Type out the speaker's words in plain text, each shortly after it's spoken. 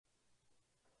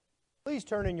Please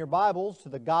turn in your Bibles to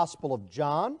the Gospel of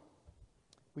John.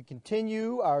 We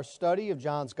continue our study of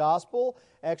John's Gospel,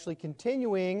 actually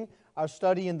continuing our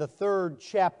study in the 3rd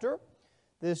chapter.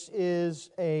 This is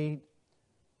a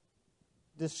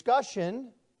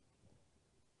discussion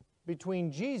between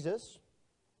Jesus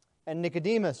and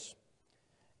Nicodemus.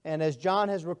 And as John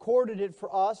has recorded it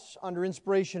for us under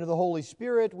inspiration of the Holy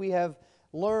Spirit, we have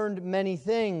learned many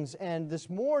things. And this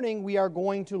morning we are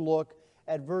going to look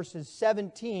at verses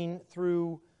 17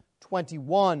 through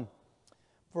 21.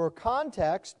 For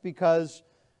context, because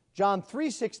John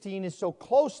 3:16 is so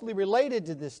closely related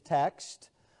to this text,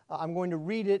 I'm going to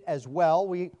read it as well.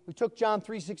 We took John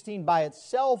 3:16 by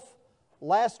itself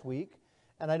last week,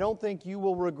 and I don't think you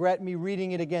will regret me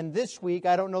reading it again this week.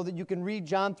 I don't know that you can read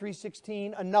John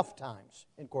 3:16 enough times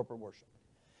in corporate worship.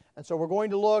 And so we're going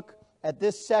to look at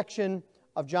this section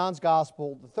of John's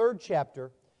Gospel, the 3rd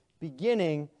chapter,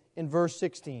 beginning in verse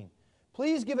 16.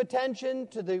 Please give attention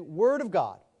to the Word of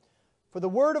God, for the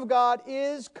Word of God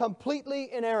is completely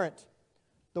inerrant.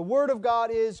 The Word of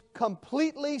God is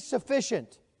completely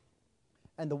sufficient,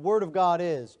 and the Word of God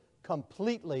is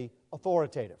completely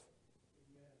authoritative.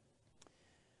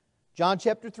 John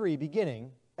chapter 3,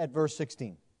 beginning at verse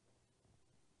 16.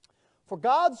 For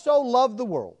God so loved the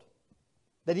world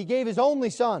that He gave His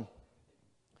only Son,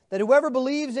 that whoever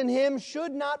believes in Him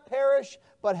should not perish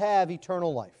but have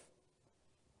eternal life.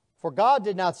 For God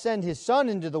did not send His Son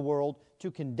into the world to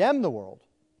condemn the world,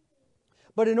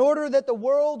 but in order that the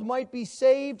world might be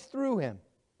saved through Him.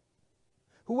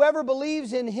 Whoever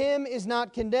believes in Him is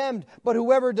not condemned, but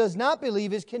whoever does not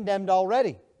believe is condemned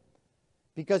already,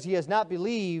 because he has not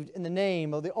believed in the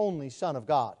name of the only Son of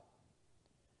God.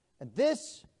 And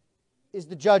this is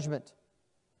the judgment.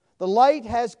 The light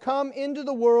has come into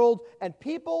the world, and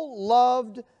people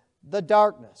loved the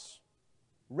darkness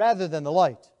rather than the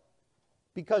light,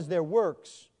 because their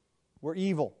works were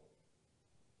evil.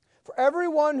 For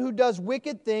everyone who does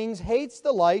wicked things hates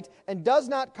the light and does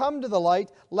not come to the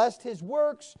light, lest his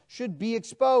works should be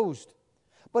exposed.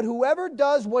 But whoever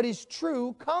does what is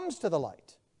true comes to the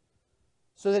light,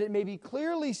 so that it may be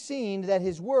clearly seen that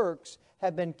his works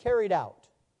have been carried out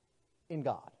in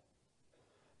God.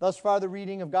 Thus far the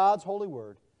reading of God's holy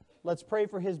word. Let's pray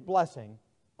for His blessing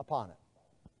upon it.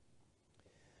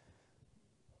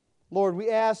 Lord, we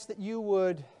ask that You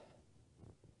would,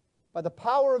 by the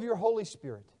power of Your Holy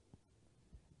Spirit,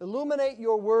 illuminate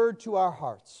Your word to our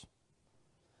hearts,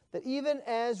 that even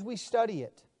as we study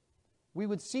it, we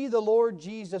would see the Lord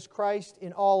Jesus Christ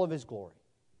in all of His glory,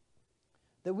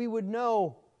 that we would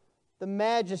know the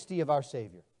majesty of our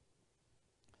Savior,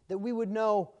 that we would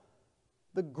know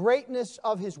the greatness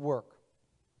of His work,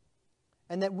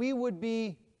 and that we would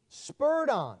be spurred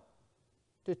on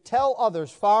to tell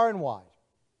others far and wide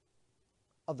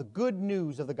of the good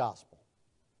news of the gospel.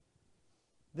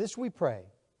 This we pray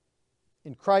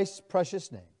in Christ's precious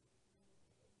name.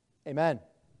 Amen.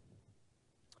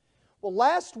 Well,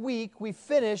 last week we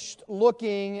finished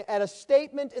looking at a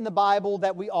statement in the Bible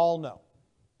that we all know.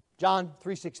 John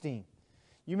 3:16.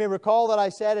 You may recall that I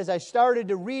said as I started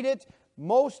to read it,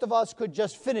 most of us could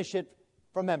just finish it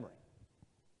from memory.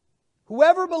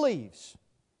 Whoever believes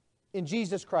in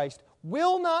Jesus Christ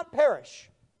will not perish,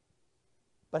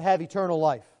 but have eternal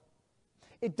life.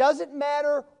 It doesn't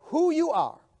matter who you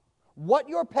are, what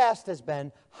your past has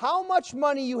been, how much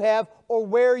money you have, or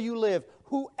where you live.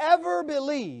 Whoever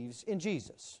believes in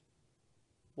Jesus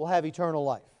will have eternal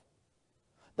life.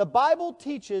 The Bible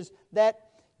teaches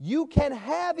that you can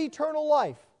have eternal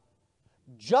life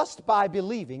just by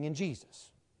believing in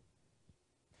Jesus.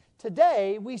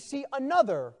 Today, we see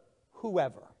another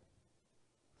whoever.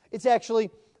 It's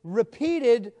actually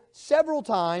repeated several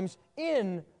times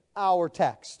in our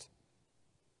text.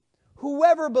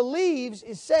 Whoever believes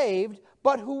is saved,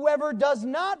 but whoever does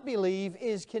not believe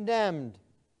is condemned.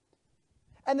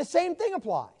 And the same thing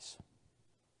applies.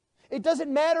 It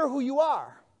doesn't matter who you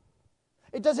are.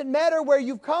 It doesn't matter where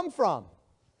you've come from.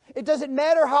 It doesn't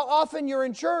matter how often you're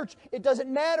in church. It doesn't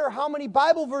matter how many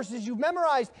Bible verses you've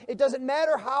memorized. It doesn't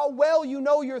matter how well you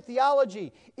know your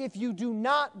theology. If you do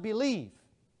not believe,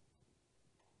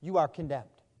 you are condemned.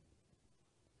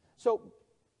 So,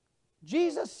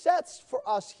 Jesus sets for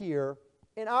us here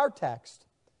in our text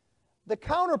the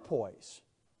counterpoise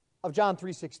of John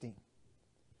 3:16.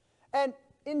 And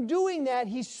in doing that,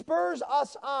 He spurs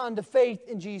us on to faith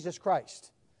in Jesus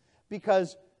Christ.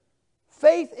 Because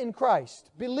faith in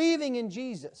Christ, believing in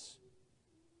Jesus,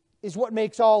 is what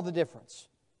makes all the difference.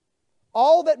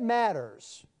 All that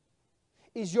matters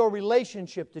is your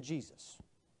relationship to Jesus.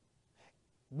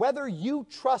 Whether you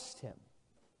trust Him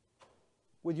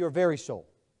with your very soul.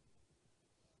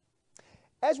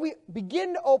 as we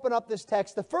begin to open up this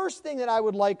text, the first thing that I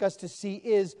would like us to see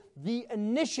is the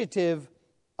initiative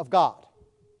of God.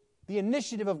 The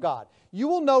initiative of God. You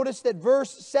will notice that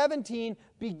verse 17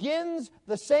 begins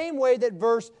the same way that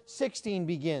verse 16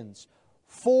 begins.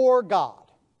 For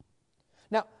God.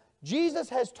 Now, Jesus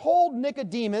has told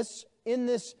Nicodemus in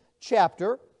this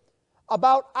chapter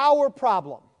about our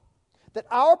problem. That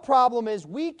our problem is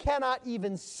we cannot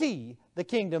even see the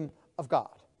kingdom of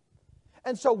God.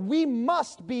 And so we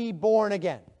must be born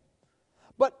again.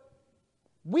 But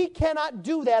we cannot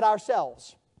do that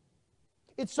ourselves.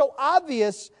 It's so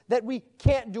obvious that we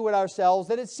can't do it ourselves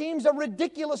that it seems a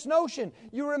ridiculous notion.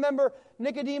 You remember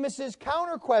Nicodemus'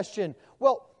 counter question.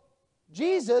 Well,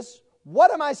 Jesus,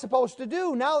 what am I supposed to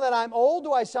do? Now that I'm old,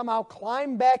 do I somehow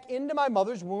climb back into my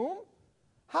mother's womb?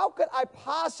 How could I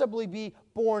possibly be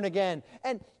born again?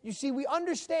 And you see, we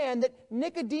understand that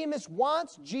Nicodemus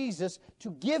wants Jesus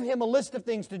to give him a list of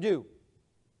things to do.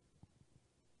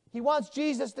 He wants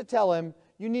Jesus to tell him,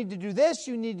 you need to do this,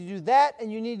 you need to do that, and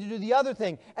you need to do the other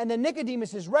thing. And then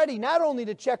Nicodemus is ready not only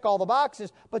to check all the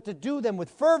boxes, but to do them with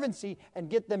fervency and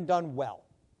get them done well.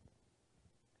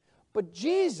 But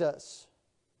Jesus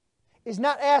is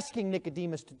not asking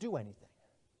Nicodemus to do anything.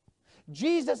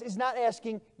 Jesus is not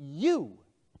asking you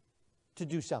to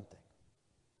do something.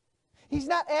 He's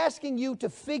not asking you to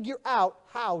figure out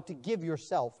how to give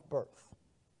yourself birth.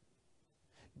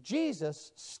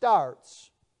 Jesus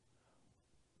starts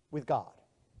with God.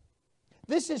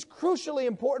 This is crucially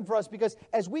important for us because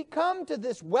as we come to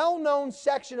this well-known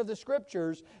section of the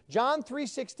Scriptures, John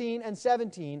 3:16 and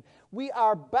 17, we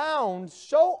are bound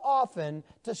so often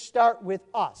to start with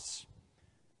us.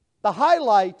 The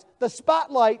highlight, the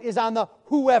spotlight is on the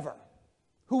whoever.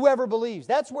 Whoever believes.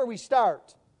 That's where we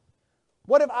start.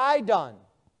 What have I done?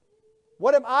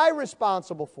 What am I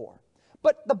responsible for?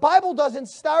 But the Bible doesn't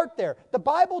start there. The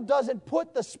Bible doesn't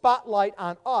put the spotlight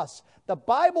on us. The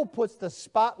Bible puts the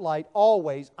spotlight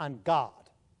always on God.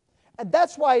 And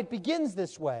that's why it begins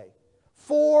this way.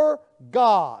 For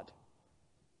God.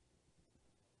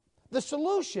 The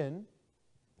solution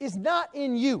is not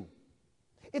in you.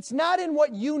 It's not in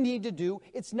what you need to do.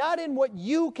 It's not in what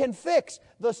you can fix.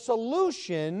 The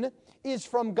solution is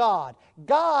from God.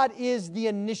 God is the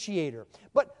initiator.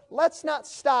 But let's not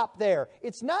stop there.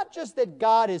 It's not just that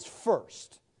God is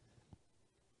first.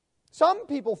 Some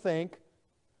people think,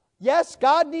 yes,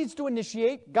 God needs to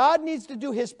initiate, God needs to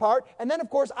do His part, and then, of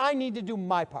course, I need to do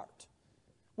my part.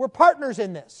 We're partners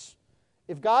in this.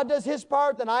 If God does His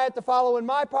part, then I have to follow in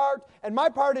my part, and my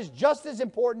part is just as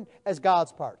important as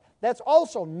God's part. That's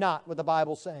also not what the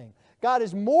Bible's saying. God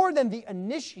is more than the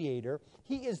initiator.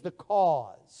 He is the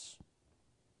cause.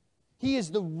 He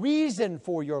is the reason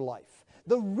for your life,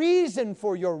 the reason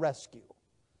for your rescue.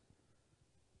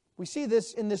 We see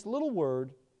this in this little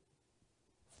word,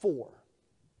 for.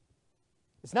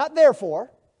 It's not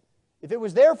therefore. If it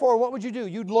was therefore, what would you do?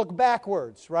 You'd look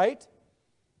backwards, right?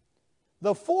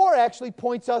 The for actually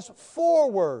points us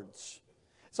forwards.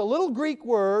 It's a little Greek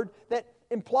word that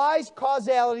implies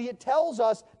causality. It tells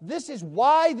us this is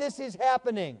why this is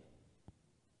happening.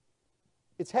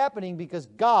 It's happening because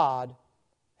God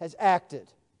has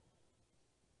acted.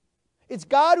 It's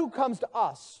God who comes to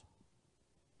us,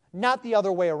 not the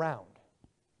other way around.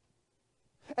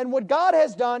 And what God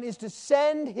has done is to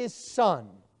send His Son,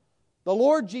 the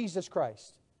Lord Jesus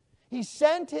Christ. He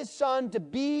sent His Son to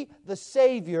be the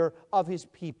Savior of His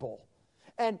people.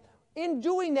 And in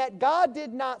doing that, God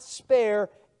did not spare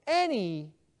any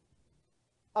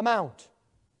amount.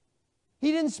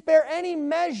 He didn't spare any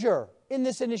measure in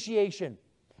this initiation.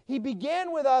 He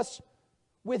began with us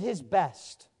with His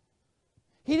best.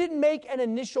 He didn't make an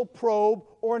initial probe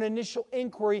or an initial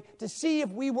inquiry to see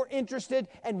if we were interested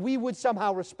and we would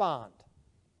somehow respond.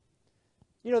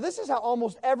 You know, this is how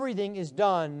almost everything is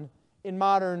done in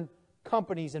modern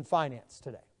companies and finance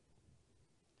today.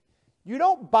 You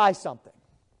don't buy something.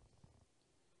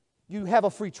 You have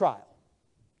a free trial.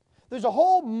 There's a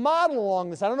whole model along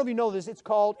this. I don't know if you know this. It's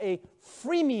called a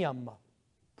freemium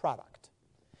product.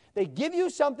 They give you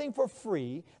something for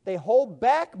free. They hold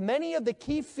back many of the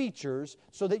key features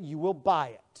so that you will buy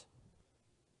it.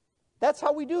 That's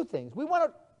how we do things. We want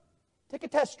to take a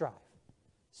test drive.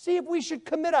 See if we should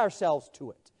commit ourselves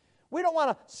to it. We don't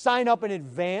want to sign up in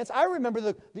advance. I remember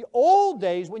the old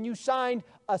days when you signed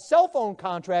a cell phone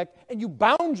contract and you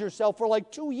bound yourself for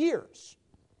like 2 years.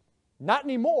 Not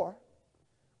anymore.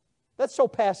 That's so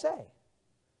passé.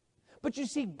 But you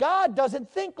see, God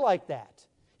doesn't think like that.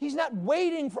 He's not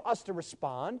waiting for us to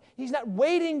respond. He's not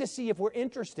waiting to see if we're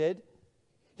interested.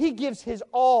 He gives His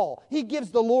all. He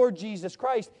gives the Lord Jesus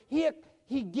Christ.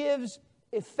 He gives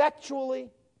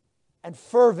effectually and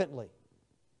fervently.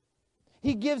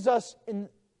 He gives us in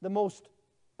the most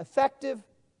effective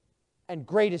and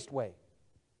greatest way.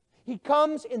 He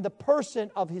comes in the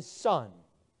person of His Son,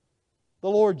 the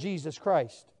Lord Jesus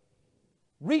Christ,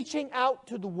 reaching out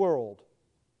to the world,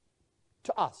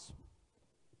 to us.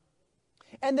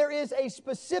 And there is a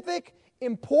specific,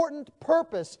 important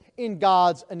purpose in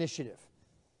God's initiative.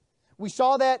 We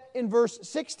saw that in verse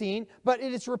 16, but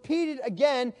it is repeated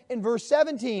again in verse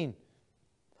 17.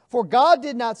 For God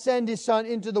did not send His Son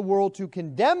into the world to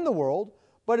condemn the world,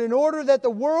 but in order that the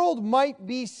world might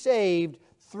be saved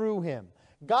through Him.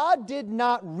 God did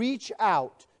not reach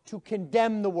out to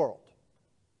condemn the world,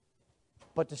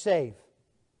 but to save.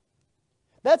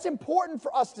 That's important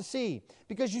for us to see,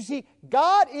 because you see,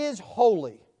 God is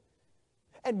holy,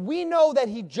 and we know that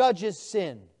He judges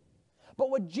sin. But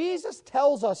what Jesus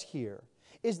tells us here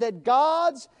is that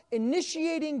God's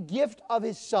initiating gift of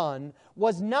His Son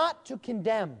was not to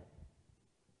condemn.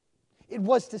 It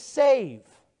was to save.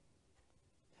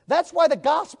 That's why the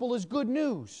gospel is good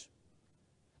news.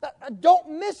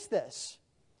 Don't miss this.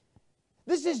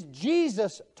 This is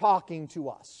Jesus talking to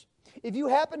us. If you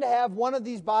happen to have one of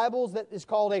these Bibles that is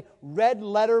called a red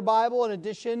letter Bible, in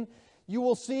addition, you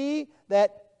will see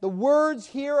that the words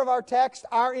here of our text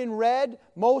are in red.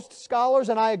 Most scholars,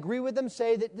 and I agree with them,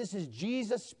 say that this is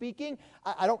Jesus speaking.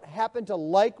 I don't happen to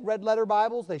like red letter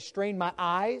Bibles. They strain my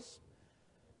eyes.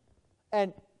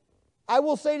 And I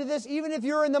will say to this, even if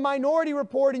you're in the Minority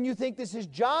Report and you think this is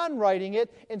John writing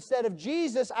it instead of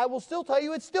Jesus, I will still tell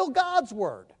you it's still God's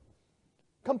Word.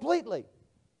 Completely.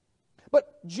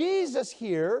 But Jesus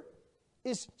here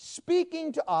is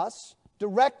speaking to us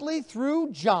directly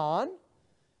through John,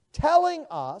 telling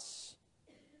us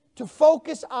to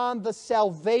focus on the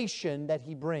salvation that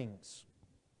He brings.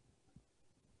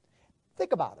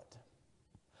 Think about it.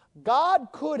 God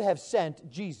could have sent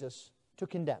Jesus to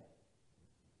condemn.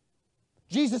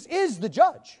 Jesus is the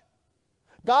judge.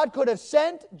 God could have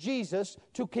sent Jesus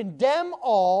to condemn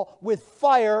all with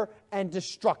fire and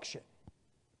destruction.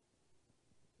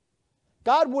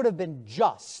 God would have been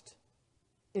just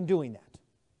in doing that.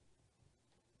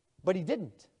 But He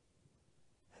didn't.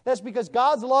 That's because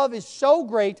God's love is so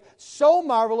great, so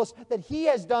marvelous, that He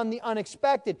has done the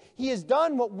unexpected. He has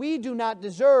done what we do not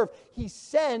deserve. He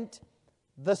sent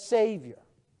the Savior.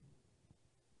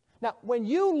 Now, when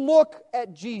you look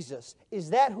at Jesus, is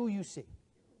that who you see?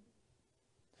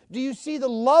 Do you see the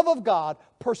love of God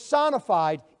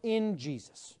personified in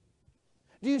Jesus?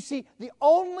 Do you see the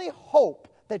only hope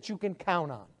that you can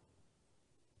count on?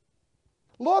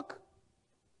 Look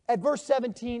at verse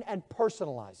 17 and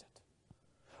personalize it.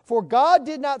 For God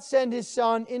did not send His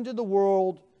Son into the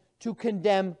world to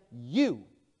condemn you,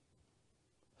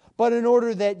 but in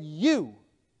order that you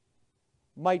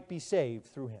might be saved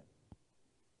through Him.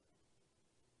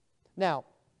 Now,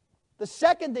 the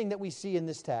second thing that we see in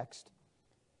this text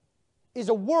is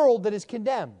a world that is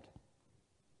condemned.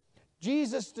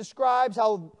 Jesus describes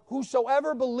how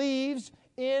whosoever believes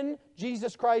in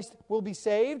Jesus Christ will be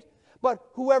saved, but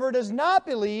whoever does not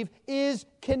believe is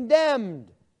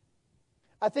condemned.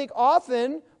 I think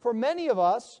often, for many of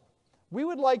us, we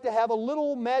would like to have a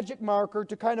little magic marker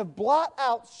to kind of blot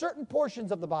out certain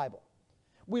portions of the Bible.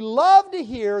 We love to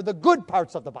hear the good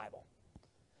parts of the Bible,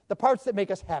 the parts that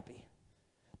make us happy,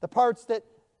 the parts that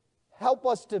help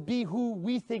us to be who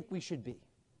we think we should be.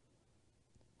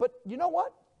 But you know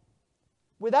what?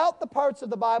 Without the parts of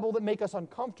the Bible that make us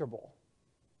uncomfortable,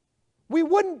 we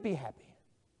wouldn't be happy.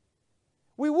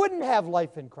 We wouldn't have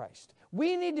life in Christ.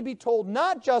 We need to be told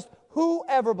not just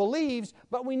whoever believes,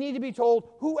 but we need to be told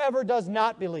whoever does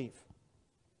not believe.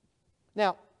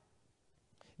 Now,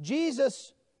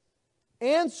 Jesus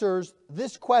answers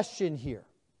this question here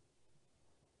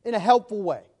in a helpful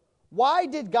way. Why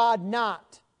did God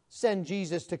not send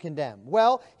Jesus to condemn?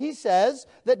 Well, He says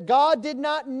that God did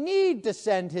not need to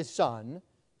send His Son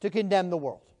to condemn the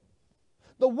world.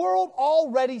 The world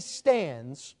already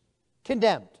stands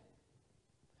condemned.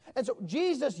 And so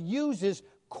Jesus uses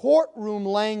courtroom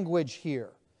language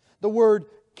here. The word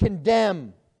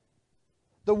condemn,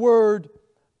 the word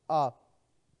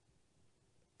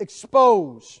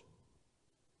expose,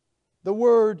 the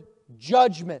word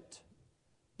judgment.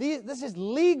 This is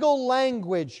legal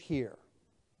language here.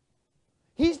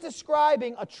 He's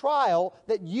describing a trial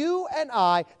that you and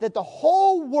I, that the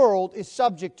whole world is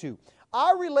subject to.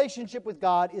 Our relationship with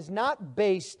God is not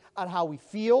based on how we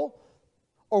feel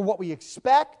or what we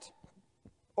expect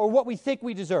or what we think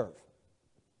we deserve.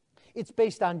 It's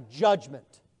based on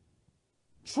judgment,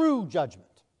 true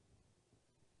judgment.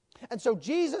 And so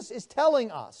Jesus is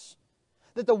telling us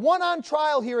that the one on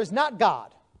trial here is not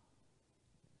God.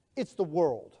 It's the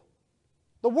world.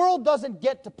 The world doesn't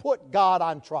get to put God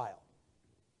on trial.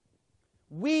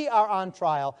 We are on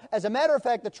trial. As a matter of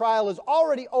fact, the trial is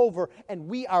already over and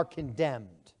we are condemned.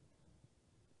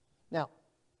 Now,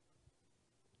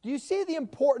 do you see the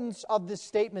importance of this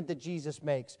statement that Jesus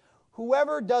makes?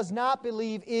 Whoever does not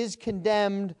believe is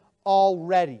condemned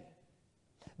already.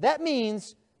 That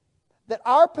means that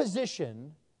our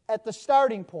position at the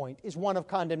starting point is one of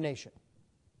condemnation.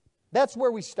 That's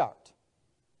where we start.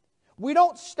 We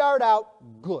don't start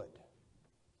out good.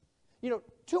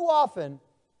 Too often,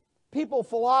 people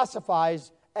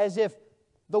philosophize as if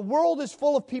the world is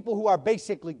full of people who are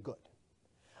basically good.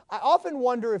 I often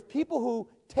wonder if people who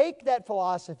take that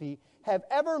philosophy have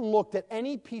ever looked at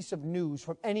any piece of news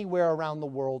from anywhere around the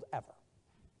world ever.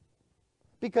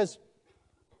 Because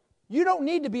you don't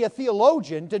need to be a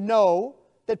theologian to know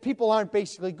that people aren't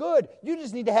basically good. You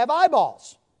just need to have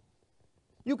eyeballs.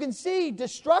 You can see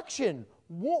destruction,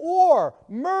 war,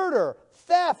 murder,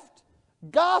 theft,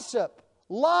 gossip,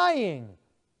 lying.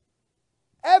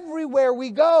 Everywhere we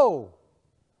go.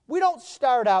 We don't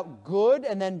start out good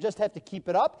and then just have to keep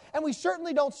it up. And we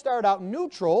certainly don't start out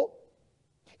neutral.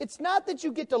 It's not that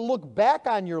you get to look back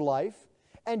on your life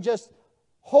and just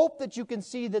hope that you can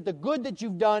see that the good that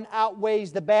you've done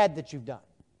outweighs the bad that you've done.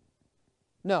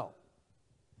 No.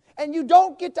 And you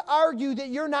don't get to argue that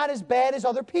you're not as bad as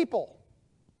other people.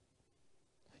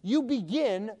 You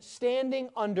begin standing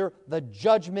under the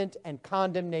judgment and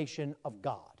condemnation of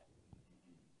God.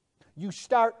 You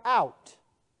start out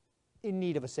in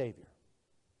need of a Savior.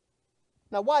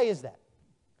 Now, why is that?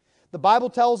 The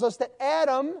Bible tells us that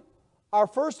Adam, our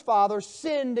first father,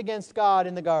 sinned against God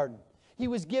in the garden. He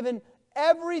was given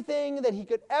everything that he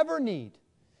could ever need.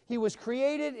 He was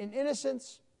created in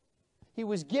innocence. He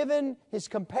was given his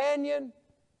companion.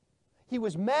 He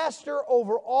was master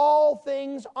over all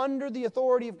things under the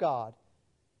authority of God.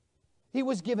 He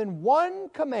was given one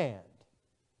command,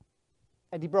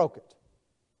 and he broke it.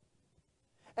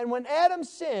 And when Adam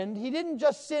sinned, he didn't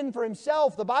just sin for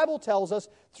himself. The Bible tells us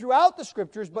throughout the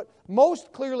Scriptures, but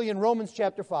most clearly in Romans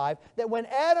chapter 5, that when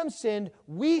Adam sinned,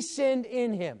 we sinned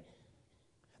in him.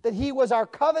 That he was our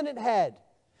covenant head.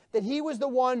 That he was the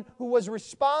one who was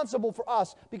responsible for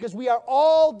us because we are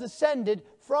all descended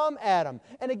from Adam.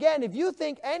 And again, if you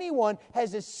think anyone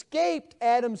has escaped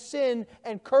Adam's sin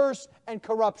and curse and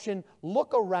corruption,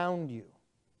 look around you.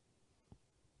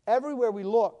 Everywhere we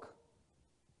look,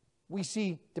 we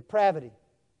see depravity,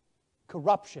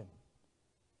 corruption,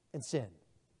 and sin.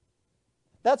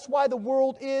 That's why the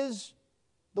world is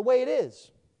the way it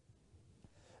is.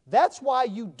 That's why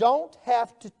you don't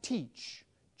have to teach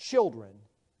children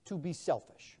to be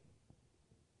selfish.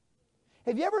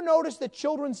 Have you ever noticed that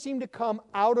children seem to come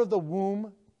out of the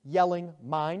womb yelling,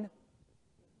 "Mine"?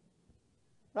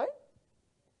 Right?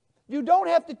 You don't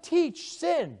have to teach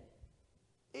sin.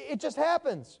 It just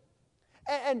happens.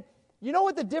 And you know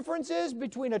what the difference is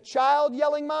between a child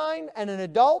yelling "mine" and an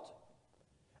adult?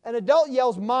 An adult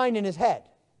yells "mine" in his head.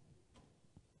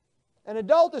 An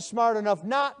adult is smart enough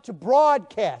not to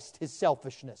broadcast his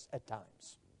selfishness at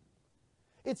times.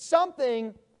 It's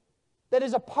something that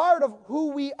is a part of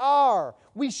who we are.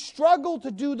 We struggle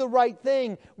to do the right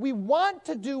thing. We want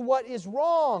to do what is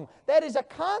wrong. That is a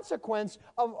consequence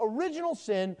of original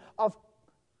sin, of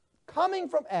coming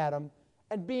from Adam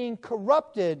and being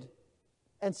corrupted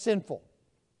and sinful.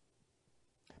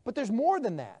 But there's more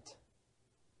than that.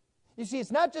 You see,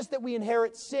 it's not just that we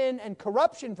inherit sin and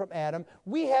corruption from Adam.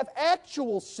 We have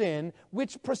actual sin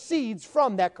which proceeds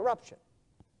from that corruption.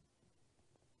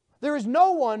 There is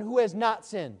no one who has not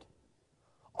sinned.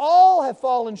 All have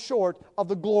fallen short of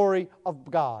the glory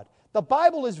of God. The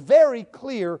Bible is very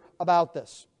clear about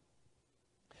this.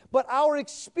 But our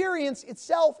experience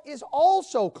itself is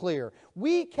also clear.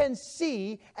 We can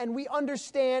see and we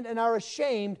understand and are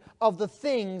ashamed of the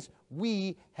things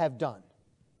we have done.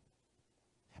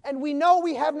 And we know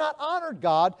we have not honored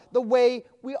God the way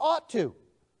we ought to.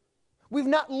 We've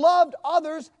not loved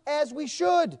others as we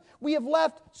should. We have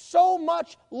left so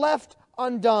much left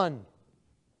undone.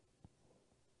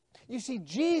 You see,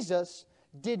 Jesus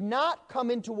did not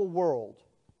come into a world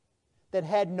that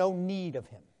had no need of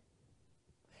Him.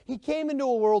 He came into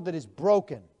a world that is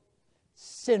broken,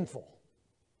 sinful.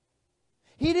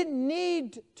 He didn't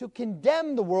need to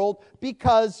condemn the world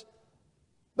because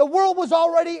the world was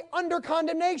already under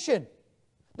condemnation.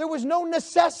 There was no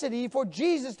necessity for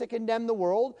Jesus to condemn the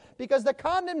world because the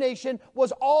condemnation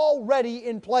was already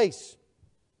in place.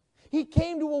 He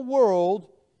came to a world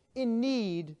in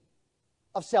need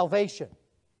of salvation.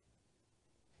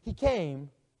 He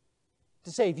came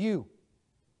to save you.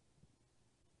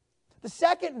 The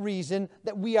second reason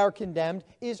that we are condemned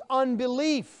is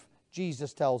unbelief,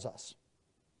 Jesus tells us.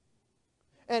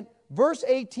 And verse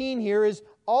 18 here is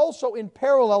also in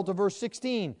parallel to verse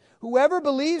 16. Whoever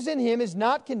believes in him is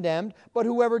not condemned, but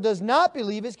whoever does not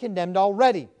believe is condemned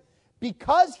already,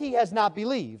 because he has not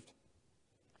believed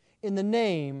in the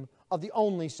name of the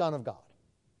only Son of God.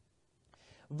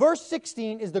 Verse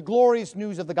 16 is the glorious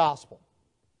news of the gospel.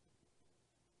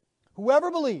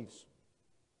 Whoever believes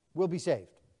will be saved.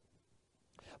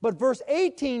 But verse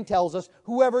 18 tells us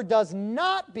whoever does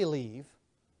not believe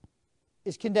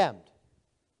is condemned.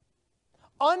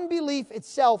 Unbelief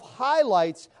itself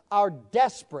highlights our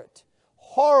desperate,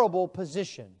 horrible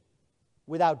position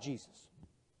without Jesus.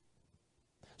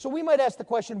 So we might ask the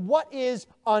question, what is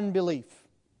unbelief?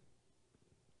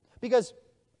 Because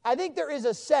I think there is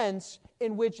a sense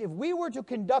in which if we were to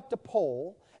conduct a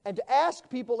poll and to ask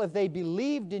people if they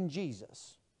believed in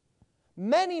Jesus,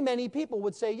 many, many people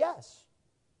would say yes.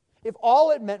 If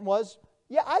all it meant was,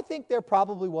 yeah, I think there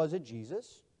probably was a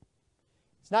Jesus.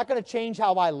 It's not going to change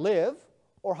how I live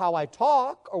or how I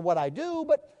talk or what I do,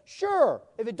 but sure,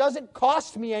 if it doesn't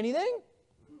cost me anything,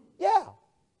 yeah,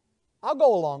 I'll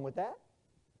go along with that.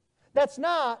 That's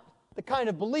not the kind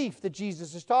of belief that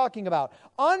Jesus is talking about.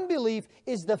 Unbelief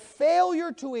is the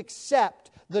failure to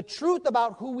accept the truth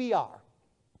about who we are,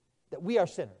 that we are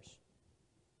sinners.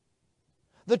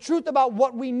 The truth about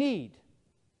what we need,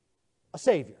 a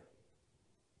Savior.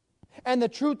 And the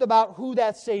truth about who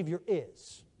that Savior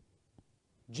is,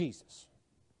 Jesus.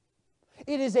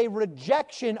 It is a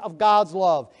rejection of God's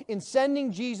love in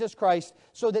sending Jesus Christ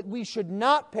so that we should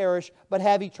not perish but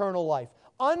have eternal life.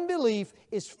 Unbelief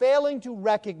is failing to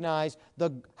recognize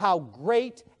how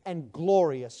great and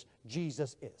glorious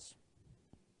Jesus is.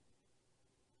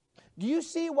 Do you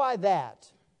see why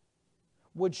that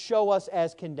would show us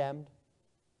as condemned?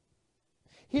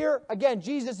 Here, again,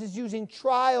 Jesus is using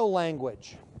trial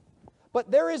language. But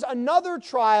there is another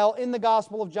trial in the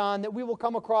Gospel of John that we will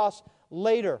come across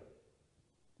later.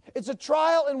 It's a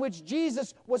trial in which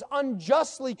Jesus was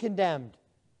unjustly condemned.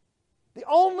 The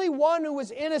only one who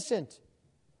was innocent,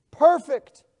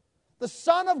 perfect, the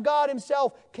Son of God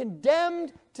himself,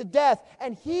 condemned to death.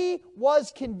 And he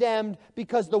was condemned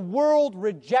because the world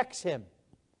rejects him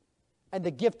and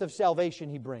the gift of salvation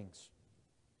he brings.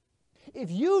 If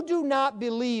you do not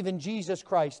believe in Jesus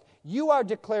Christ, you are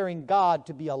declaring God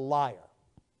to be a liar.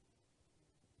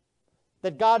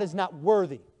 That God is not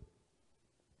worthy.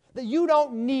 That you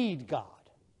don't need God.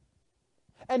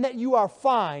 And that you are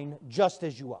fine just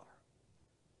as you are.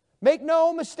 Make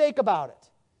no mistake about it.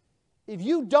 If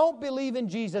you don't believe in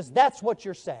Jesus, that's what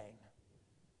you're saying.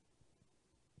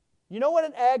 You know what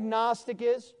an agnostic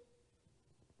is?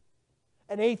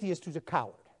 An atheist who's a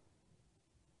coward.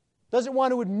 Doesn't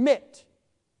want to admit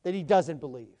that he doesn't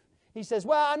believe. He says,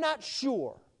 well, I'm not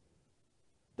sure.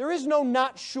 There is no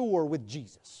not sure with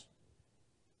Jesus.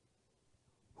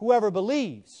 Whoever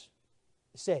believes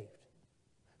is saved.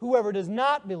 Whoever does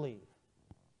not believe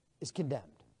is condemned.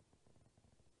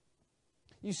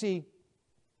 You see,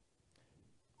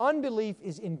 unbelief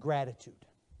is ingratitude.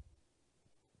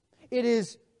 It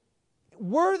is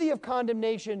worthy of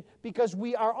condemnation because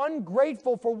we are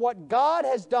ungrateful for what God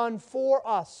has done for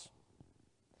us.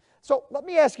 So let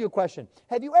me ask you a question.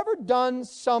 Have you ever done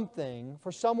something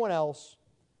for someone else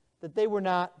that they were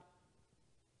not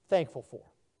thankful for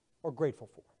or grateful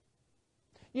for?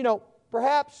 You know,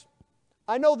 perhaps,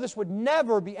 I know this would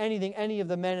never be anything any of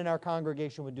the men in our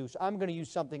congregation would do, so I'm going to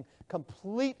use something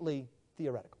completely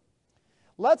theoretical.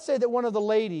 Let's say that one of the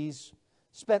ladies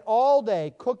spent all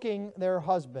day cooking their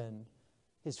husband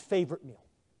his favorite meal.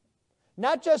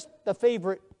 Not just the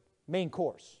favorite main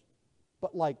course,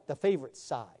 but like the favorite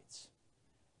sides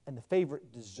and the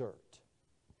favorite dessert.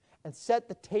 And set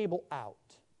the table out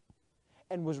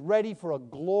and was ready for a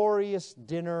glorious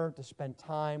dinner to spend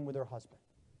time with her husband.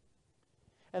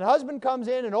 And the husband comes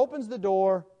in and opens the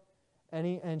door,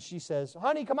 and she says,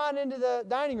 honey, come on into the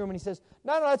dining room. And he says,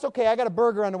 no, that's okay. I got a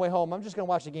burger on the way home. I'm just going to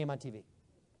watch the game on TV.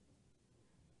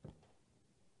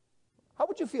 How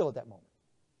would you feel at that moment?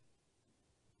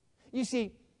 You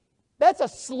see, that's a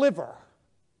sliver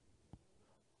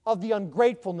of the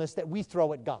ungratefulness that we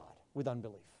throw at God with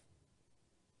unbelief.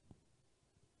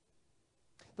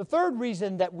 The third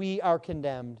reason that we are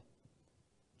condemned,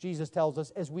 Jesus tells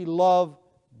us, is we love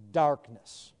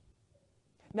darkness.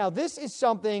 Now, this is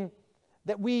something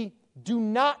that we do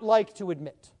not like to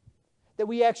admit, that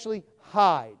we actually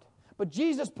hide. But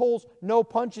Jesus pulls no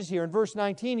punches here. In verse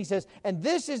 19, he says, and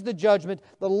this is the judgment.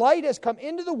 The light has come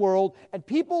into the world, and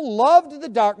people loved the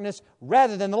darkness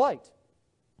rather than the light.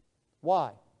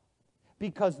 Why?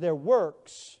 Because their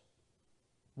works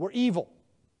were evil.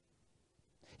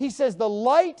 He says the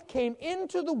light came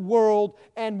into the world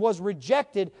and was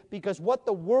rejected because what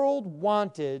the world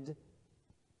wanted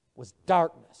was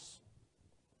darkness.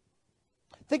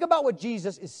 Think about what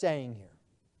Jesus is saying here.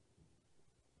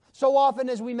 So often,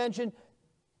 as we mentioned,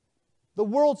 the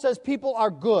world says people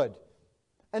are good,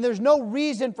 and there's no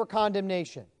reason for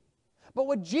condemnation. But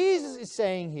what Jesus is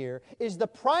saying here is the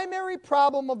primary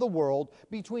problem of the world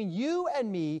between you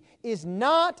and me is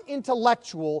not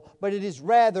intellectual, but it is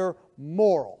rather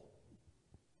moral.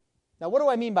 Now, what do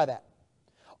I mean by that?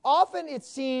 Often it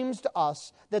seems to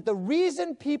us that the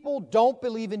reason people don't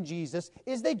believe in Jesus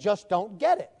is they just don't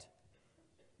get it.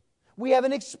 We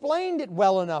haven't explained it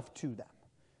well enough to them.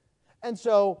 And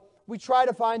so we try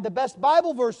to find the best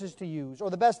Bible verses to use, or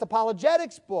the best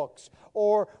apologetics books,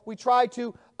 or we try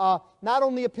to not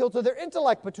only appeal to their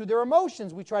intellect, but to their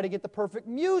emotions. We try to get the perfect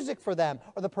music for them,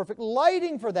 or the perfect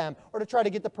lighting for them, or to try to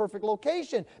get the perfect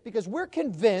location, because we're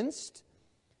convinced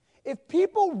if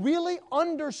people really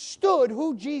understood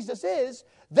who Jesus is,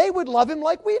 they would love Him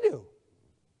like we do.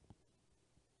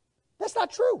 That's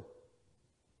not true.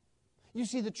 You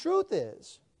see, the truth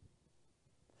is,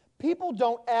 people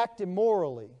don't act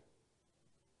immorally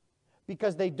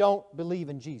because they don't believe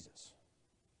in Jesus.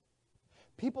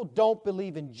 People don't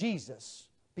believe in Jesus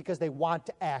because they want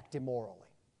to act immorally.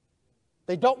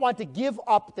 They don't want to give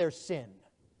up their sin.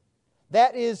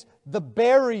 That is the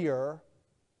barrier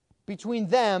between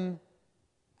them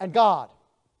and God.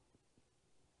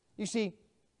 You see,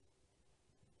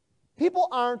 people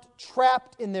aren't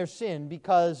trapped in their sin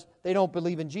because they don't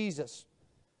believe in Jesus.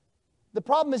 The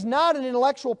problem is not an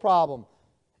intellectual problem.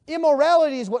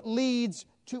 Immorality is what leads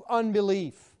to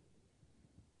unbelief.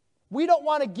 We don't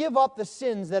want to give up the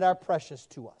sins that are precious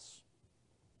to us.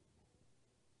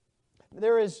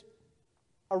 There is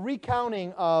a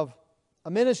recounting of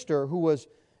a minister who was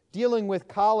dealing with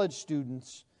college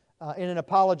students in an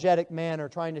apologetic manner,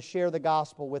 trying to share the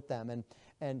gospel with them.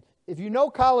 And if you know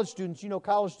college students, you know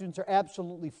college students are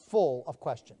absolutely full of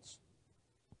questions.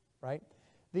 Right?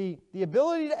 The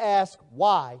ability to ask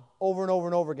why over and over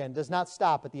and over again does not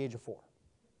stop at the age of 4.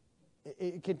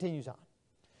 It continues on.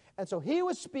 And so he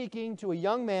was speaking to a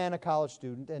young man, a college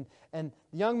student, and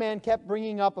the young man kept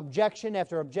bringing up objection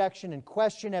after objection and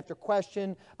question after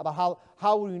question about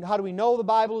how do we know the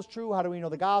Bible is true? How do we know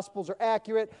the Gospels are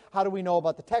accurate? How do we know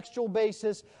about the textual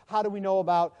basis? How do we know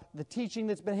about the teaching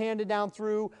that's been handed down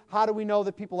through? How do we know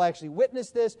that people actually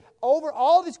witnessed this? Over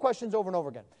all these questions over and over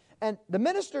again. And the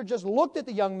minister just looked at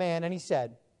the young man and he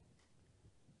said,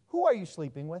 "Who are you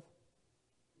sleeping with?"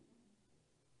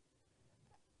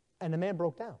 And the man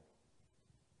broke down.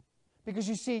 Because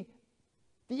you see,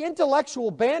 the intellectual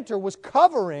banter was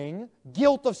covering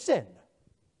guilt of sin.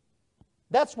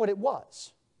 That's what it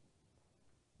was.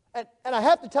 And I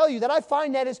have to tell you that I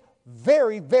find that is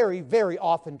very, very, very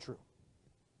often true.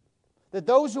 That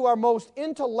those who are most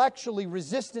intellectually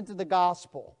resistant to the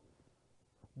gospel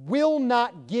will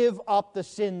not give up the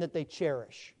sin that they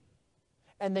cherish.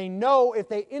 And they know if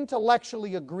they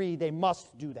intellectually agree, they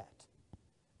must do that.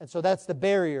 And so that's the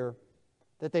barrier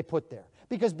that they put there.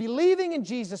 Because believing in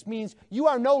Jesus means you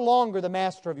are no longer the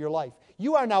master of your life.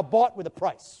 You are now bought with a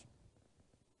price.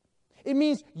 It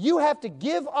means you have to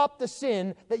give up the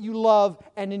sin that you love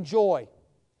and enjoy.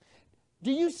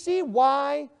 Do you see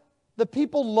why the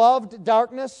people loved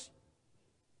darkness?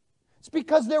 It's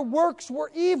because their works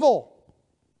were evil.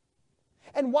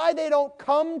 And why they don't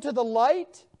come to the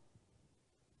light?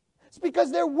 It's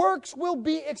because their works will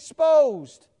be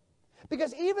exposed.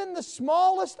 Because even the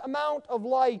smallest amount of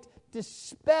light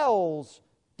dispels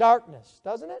darkness,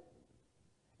 doesn't it?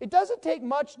 It doesn't take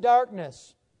much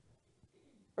darkness,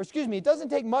 it doesn't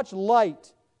take much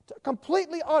light to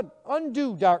completely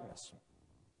undo darkness.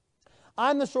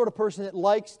 I'm the sort of person that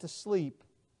likes to sleep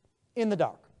in the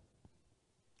dark.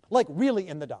 Like really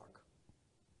in the dark.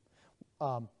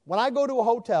 When I go to a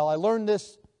hotel, I learned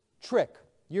this trick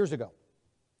years ago.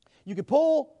 You can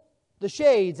pull the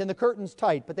shades and the curtains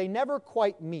tight, but they never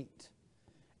quite meet.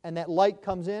 And that light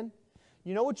comes in.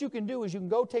 You know what you can do is you can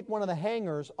go take one of the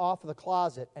hangers off of the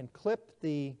closet and clip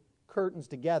the curtains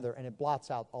together, and it blots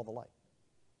out all the light.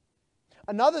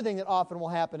 Another thing that often will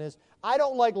happen is I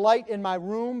don't like light in my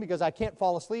room because I can't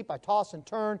fall asleep. I toss and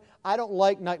turn. I don't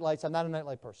like night lights. I'm not a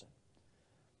nightlight person.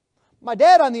 My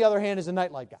dad, on the other hand, is a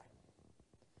nightlight guy.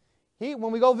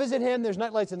 When we go visit him, there's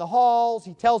nightlights in the halls.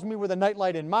 He tells me where the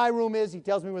nightlight in my room is. He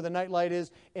tells me where the nightlight is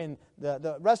in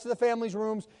the rest of the family's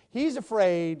rooms. He's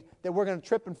afraid that we're going to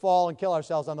trip and fall and kill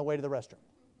ourselves on the way to the restroom.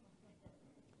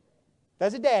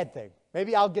 That's a dad thing.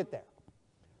 Maybe I'll get there.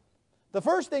 The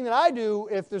first thing that I do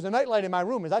if there's a nightlight in my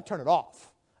room is I turn it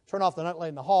off. Turn off the nightlight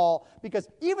in the hall, because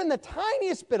even the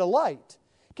tiniest bit of light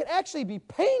can actually be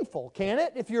painful, can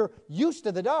it, if you're used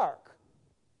to the dark?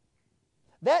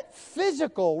 That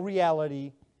physical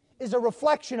reality is a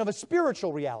reflection of a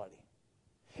spiritual reality.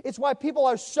 It's why people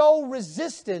are so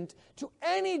resistant to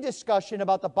any discussion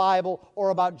about the Bible or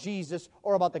about Jesus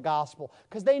or about the gospel.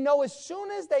 Because they know as soon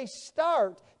as they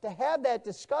start to have that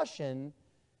discussion,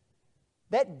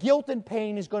 that guilt and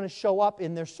pain is going to show up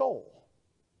in their soul.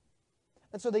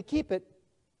 And so they keep it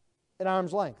at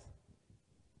arm's length.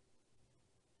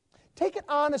 Take an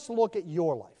honest look at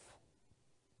your life.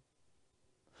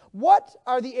 What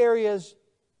are the areas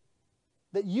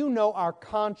that you know are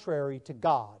contrary to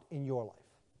God in your life?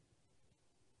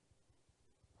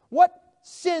 What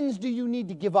sins do you need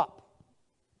to give up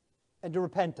and to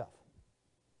repent of?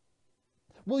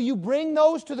 Will you bring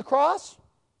those to the cross?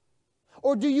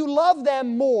 Or do you love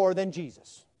them more than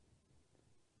Jesus?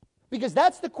 Because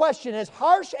that's the question. As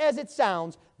harsh as it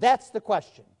sounds, that's the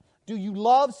question. Do you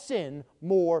love sin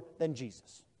more than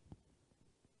Jesus?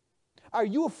 Are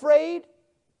you afraid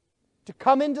to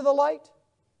come into the light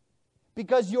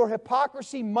because your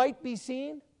hypocrisy might be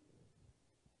seen?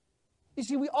 You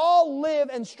see, we all live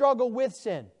and struggle with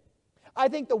sin. I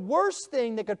think the worst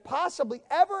thing that could possibly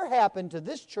ever happen to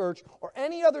this church or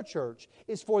any other church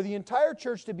is for the entire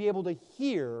church to be able to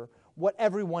hear what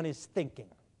everyone is thinking.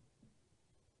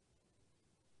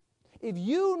 If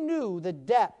you knew the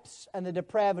depths and the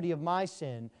depravity of my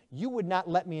sin, you would not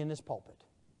let me in this pulpit.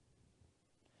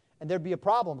 And there'd be a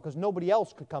problem because nobody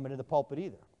else could come into the pulpit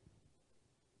either.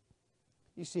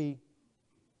 You see,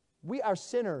 we are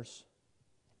sinners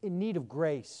in need of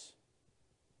grace.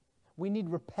 We need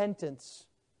repentance.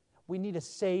 We need a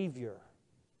Savior.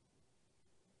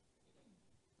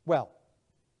 Well,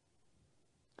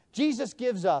 Jesus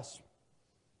gives us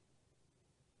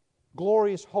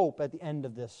glorious hope at the end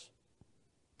of this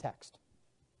text.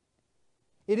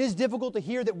 It is difficult to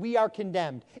hear that we are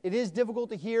condemned. It is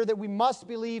difficult to hear that we must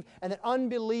believe and that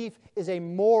unbelief is a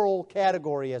moral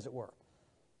category, as it were.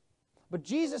 But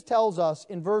Jesus tells us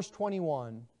in verse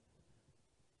 21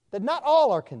 that not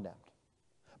all are condemned,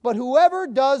 but whoever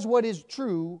does what is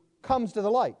true comes to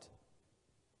the light,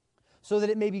 so that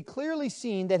it may be clearly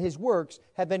seen that his works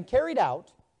have been carried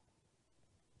out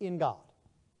in God.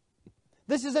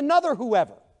 This is another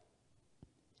whoever.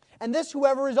 And this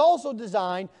whoever is also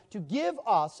designed to give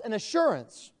us an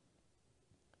assurance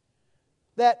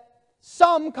that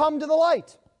some come to the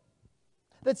light,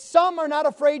 that some are not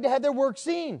afraid to have their work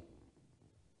seen,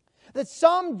 that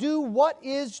some do what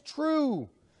is true.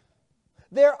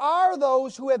 There are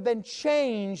those who have been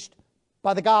changed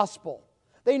by the gospel.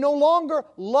 They no longer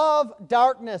love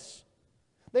darkness.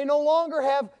 They no longer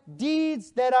have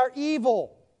deeds that are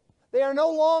evil. They are no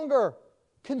longer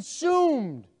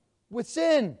consumed with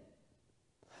sin.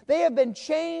 They have been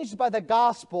changed by the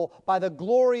gospel, by the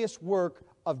glorious work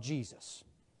of Jesus.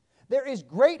 There is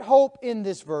great hope in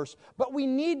this verse, but we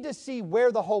need to see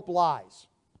where the hope lies.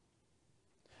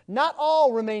 Not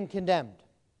all remain condemned.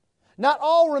 Not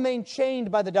all remain chained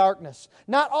by the darkness.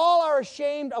 Not all are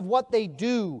ashamed of what they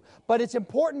do, but it's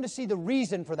important to see the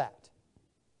reason for that.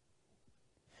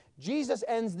 Jesus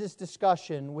ends this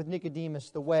discussion with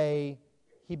Nicodemus the way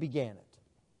he began it.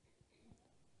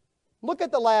 Look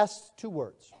at the last two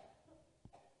words.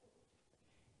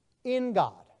 In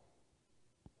God.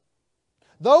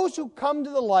 Those who come to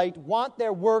the light want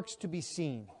their works to be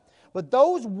seen, but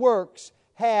those works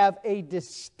have a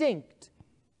distinct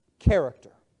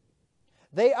character.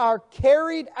 They are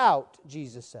carried out,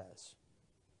 Jesus says,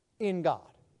 in God.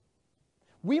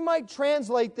 We might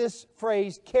translate this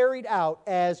phrase, carried out,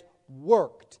 as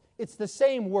worked. It's the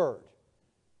same word.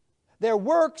 Their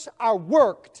works are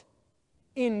worked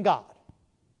in God.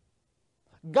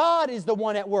 God is the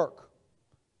one at work.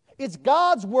 It's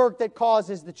God's work that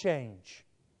causes the change.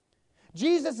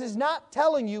 Jesus is not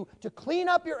telling you to clean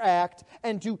up your act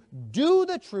and to do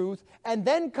the truth and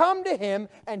then come to Him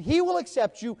and He will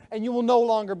accept you and you will no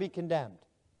longer be condemned.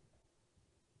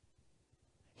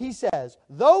 He says,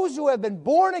 those who have been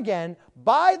born again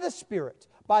by the Spirit,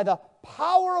 by the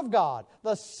power of God,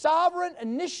 the sovereign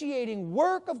initiating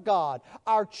work of God,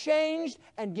 are changed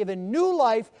and given new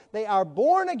life. They are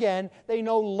born again. They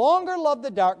no longer love the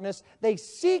darkness. They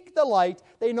seek the light.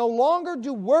 They no longer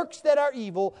do works that are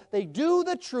evil. They do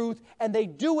the truth, and they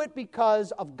do it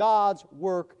because of God's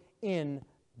work in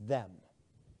them.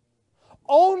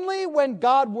 Only when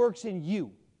God works in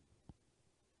you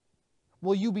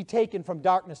will you be taken from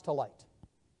darkness to light,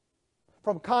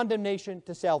 from condemnation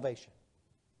to salvation,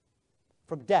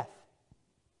 from death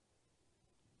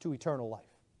to eternal life.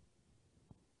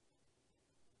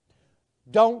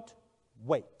 Don't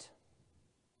wait.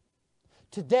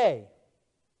 Today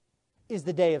is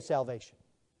the day of salvation.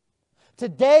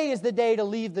 Today is the day to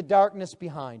leave the darkness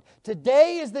behind.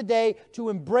 Today is the day to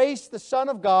embrace the Son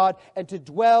of God and to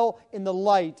dwell in the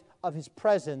light of His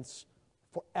presence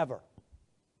forever.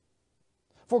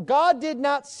 For God did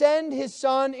not send His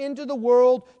Son into the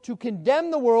world to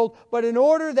condemn the world, but in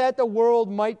order that the world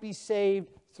might be saved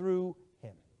through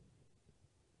Him.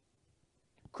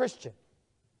 Christian,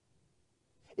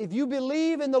 if you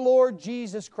believe in the Lord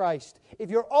Jesus Christ, if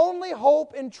your only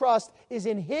hope and trust is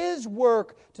in His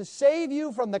work to save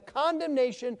you from the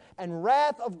condemnation and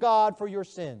wrath of God for your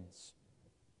sins,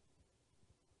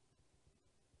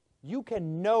 you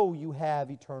can know you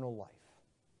have eternal life.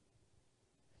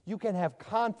 You can have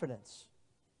confidence.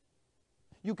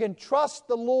 You can trust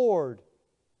the Lord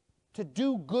to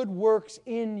do good works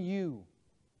in you.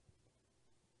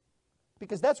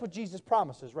 Because that's what Jesus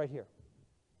promises right here.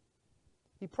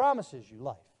 He promises you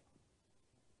life.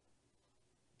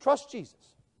 Trust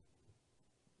Jesus.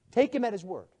 Take Him at His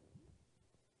word.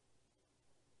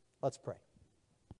 Let's pray.